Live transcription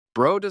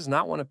Bro does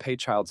not want to pay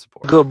child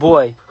support. Good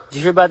boy. Did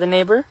you hear about the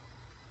neighbor?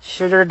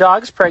 She heard her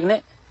dog's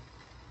pregnant.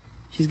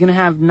 She's gonna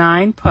have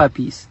 9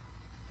 puppies.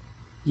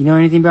 You know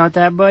anything about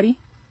that, buddy?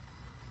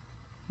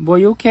 Boy,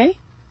 you okay?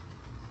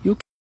 You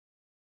okay?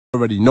 I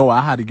already know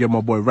I had to get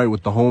my boy right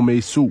with the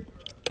homemade soup.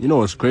 You know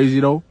what's crazy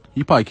though?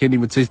 He probably can't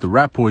even taste the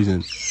rat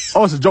poison.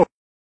 Oh, it's a joke.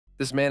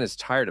 This man is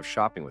tired of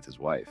shopping with his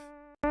wife.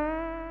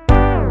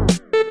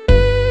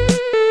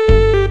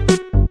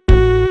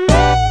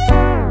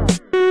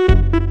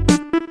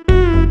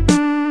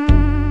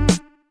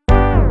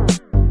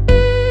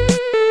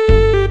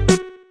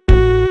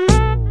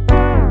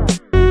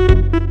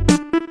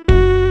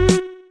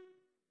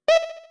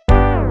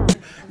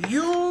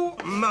 You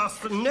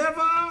must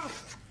never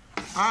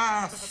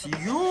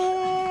assume,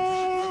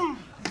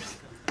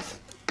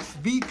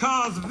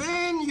 because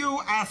when you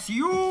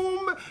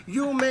assume,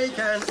 you make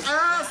an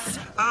ass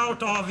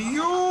out of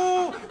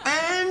you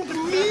and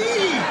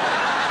me.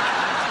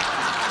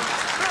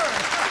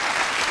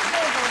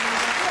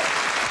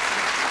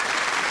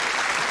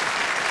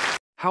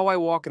 How I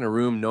walk in a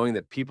room knowing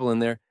that people in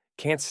there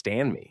can't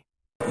stand me.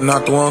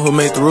 Not the one who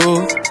made the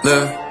rules.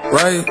 Left,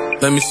 right,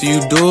 let me see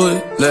you do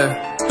it.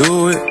 Left,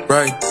 do it,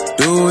 right,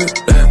 do it,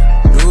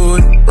 left, do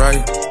it,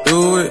 right,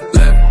 do it,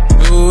 left,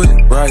 do it,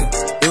 right,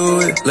 do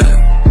it,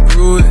 left,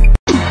 do it.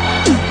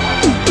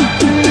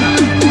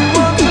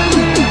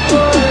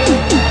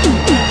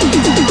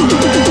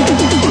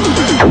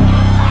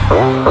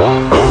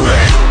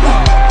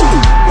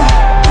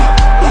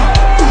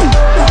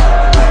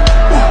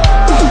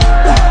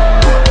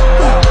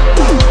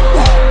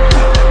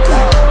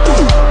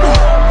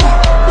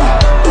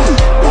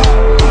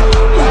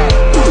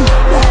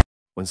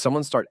 When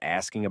someone starts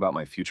asking about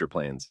my future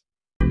plans,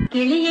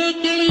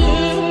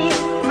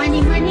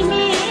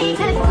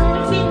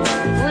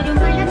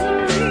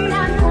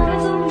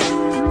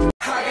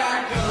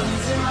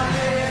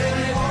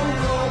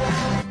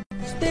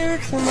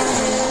 Spirits in my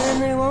head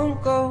and they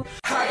won't go.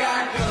 I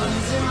got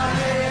guns in my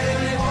head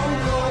and they won't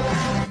go.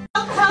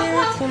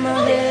 Spirits in my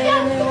head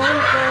and they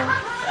won't go.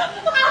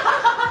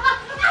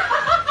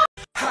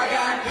 I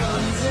got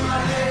guns in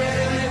my head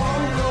and they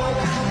won't go.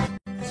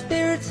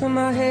 Spirits in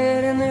my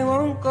head and they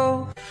won't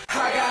go.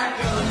 I got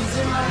guns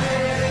in my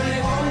head and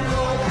they won't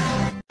go.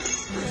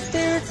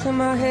 Spirits in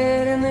my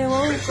head and they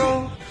won't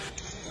go.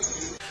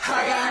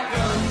 I got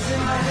guns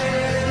in my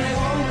head and they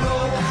won't go.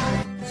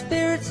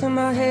 Spirits in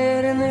my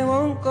head and they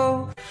won't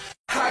go.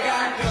 I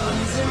got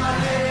guns in my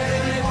head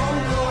and they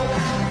won't go.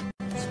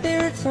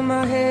 Spirits in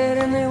my head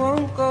and they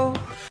won't go.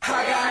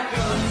 I got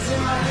guns in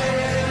my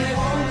head and they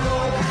won't go.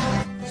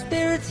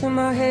 Spirits in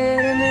my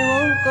head and they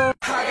won't go.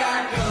 I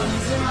got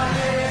guns in my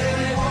head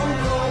and they won't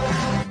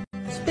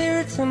go.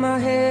 Spirits in my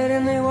head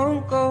and they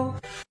won't go.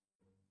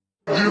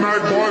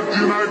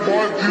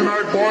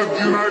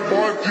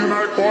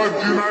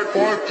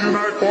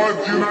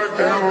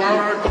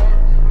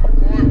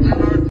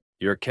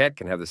 your cat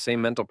can have the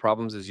same mental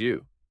problems as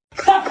you.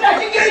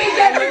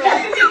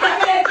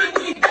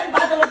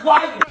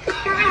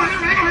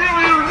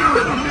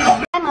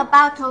 I'm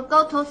about to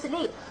go to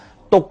sleep.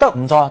 讀得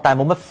唔錯，但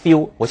係冇乜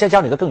feel。我現在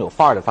教你一個更有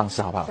範兒的方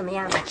式，好不好？怎麼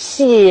樣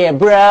？Shit,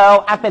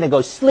 bro, I better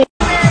go sleep.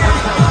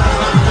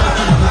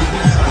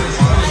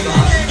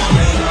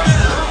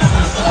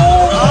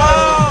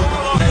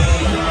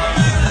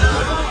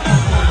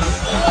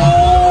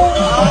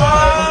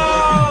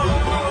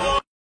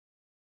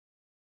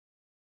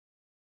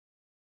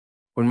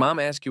 When mom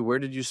asks you, where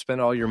did you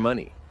spend all your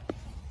money?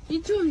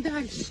 Идем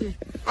дальше.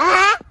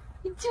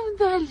 Идем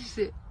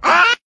дальше.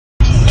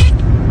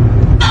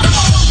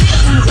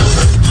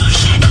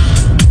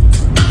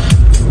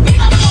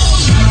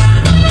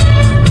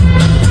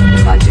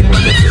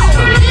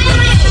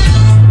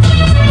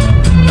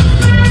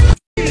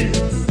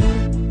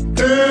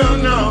 Hell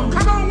no.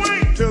 Come on,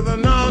 wait to the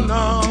no,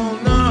 no,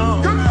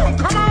 no.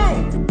 Come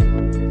on.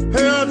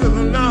 Hell to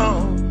the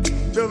no,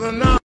 to the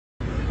no.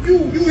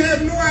 You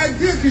have no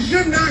idea because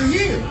you're not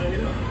here.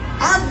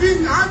 I've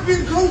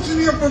been coaching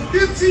here for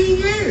 15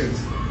 years.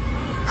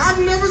 I've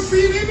never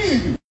seen any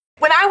of you.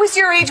 When I was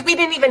your age, we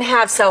didn't even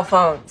have cell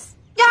phones.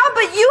 Yeah,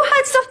 but you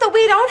had stuff that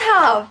we don't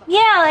have.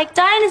 Yeah, like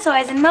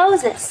dinosaurs and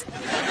Moses.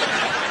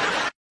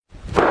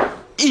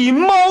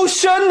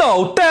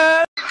 Emotional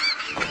dad.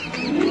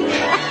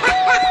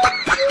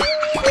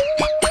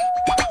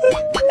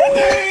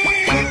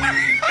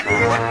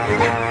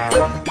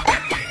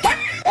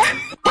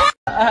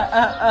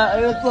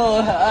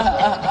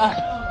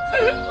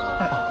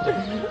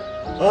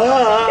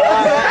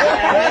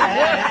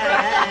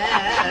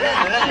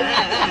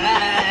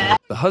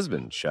 The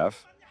husband,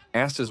 Chef,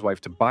 asked his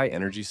wife to buy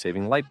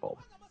energy-saving light bulb.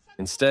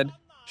 Instead,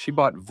 she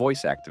bought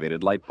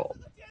voice-activated light bulb.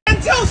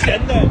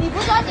 你不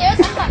说节约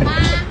成本吗？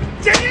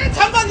节约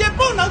成本也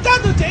不能这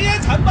样子节约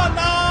成本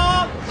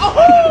啊！哦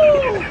吼！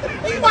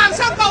你晚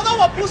上搞得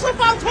我不是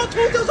放错醋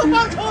就是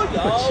放错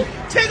油，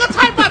切个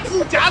菜把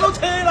指甲都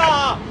切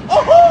了！哦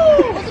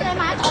吼！不是人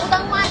买头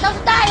灯吗？都是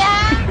带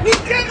呀。你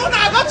见过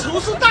哪个厨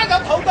师带着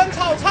头灯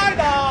炒菜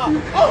的？哦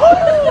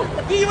吼！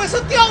你以为是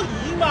钓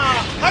鱼吗？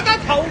还带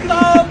头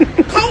灯？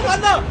抠门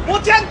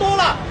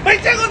没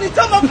见过你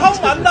这么抠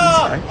门的。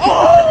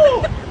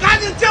哦，赶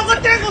紧叫个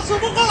电工师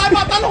傅过来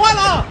把灯换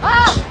了。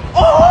啊！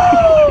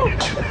哦。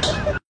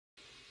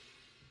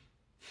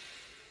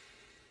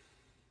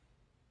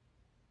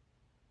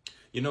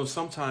You know,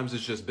 sometimes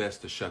it's just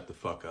best to shut the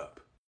fuck up.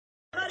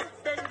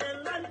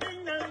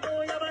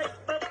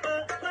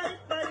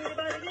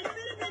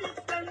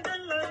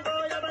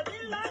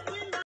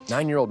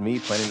 Nine-year-old me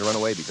planning to run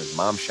away because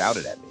mom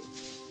shouted at me.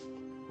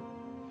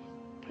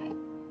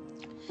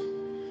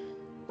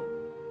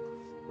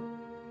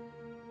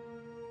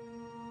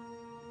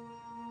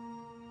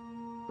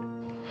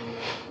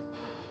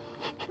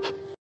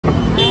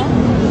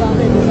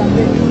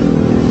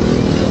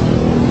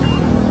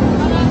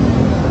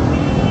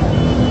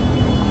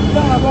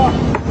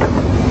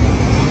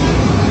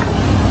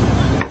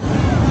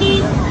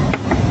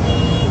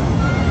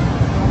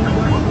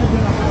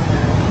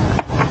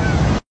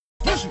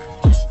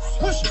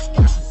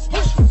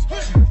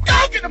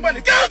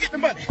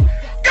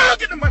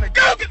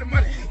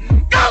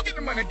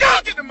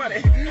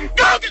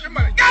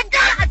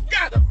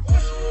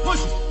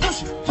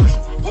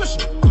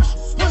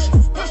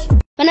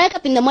 When I wake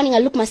up in the morning, I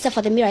look myself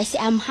at the mirror, I say,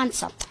 I'm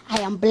handsome, I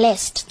am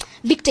blessed.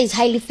 Victor is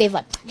highly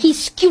favored.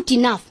 He's cute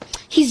enough.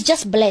 He's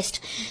just blessed.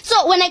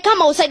 So when I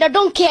come outside, I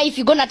don't care if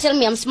you're gonna tell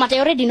me I'm smart. I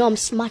already know I'm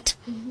smart.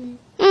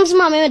 I'm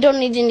smart, I don't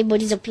need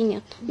anybody's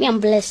opinion. Me,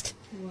 I'm blessed.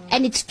 Wow.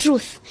 And it's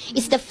truth.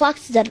 It's the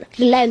facts that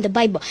rely on the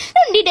Bible. I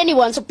don't need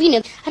anyone's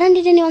opinion. I don't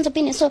need anyone's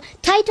opinion. So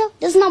title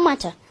does not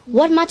matter.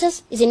 What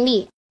matters is in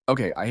me.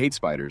 Okay, I hate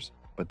spiders,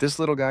 but this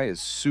little guy is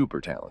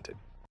super talented.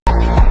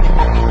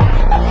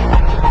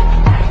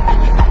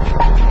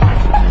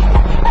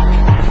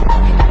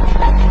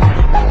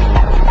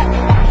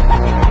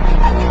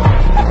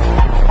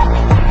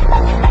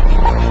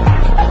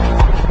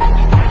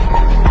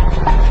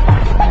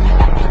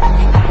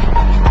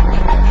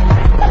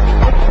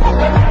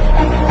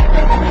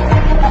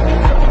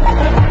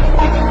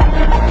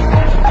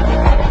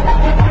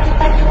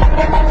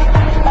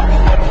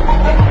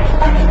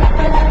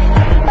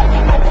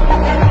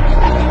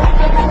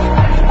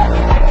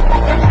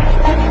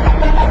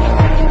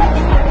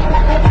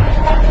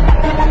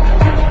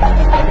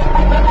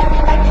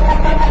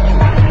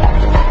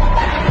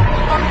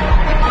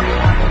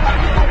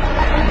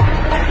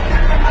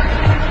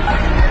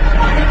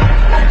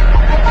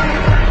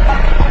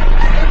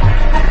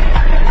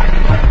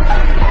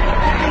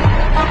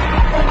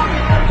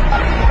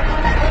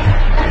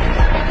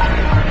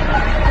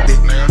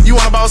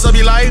 Up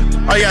your life,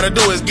 all you gotta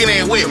do is get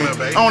in with me.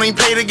 I don't even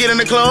pay to get in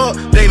the club.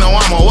 They know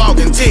I'm a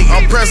walking ticket.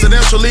 I'm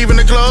presidential leaving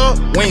the club.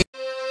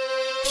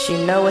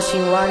 She know what she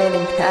wanted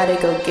and had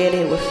to go get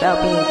it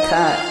without being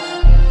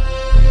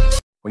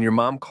caught. When your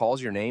mom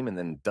calls your name and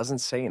then doesn't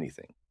say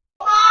anything.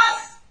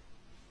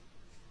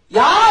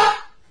 Yeah?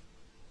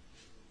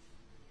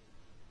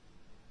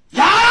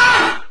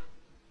 Yeah?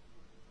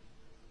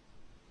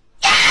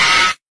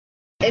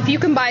 If you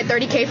can buy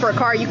 $30K for a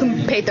car, you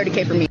can pay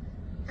 $30K for me.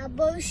 A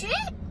bullshit?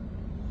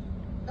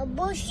 A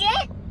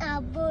bullshit?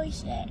 A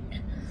bullshit.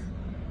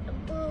 A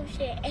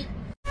bullshit.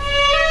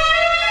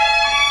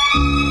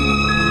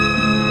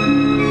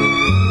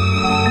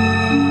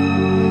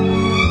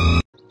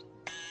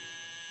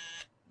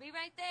 Be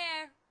right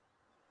there.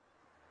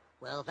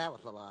 Well, that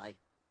was a lie.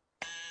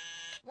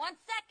 1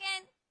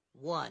 second.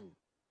 One.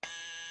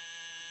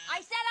 I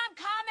said I'm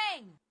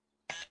coming.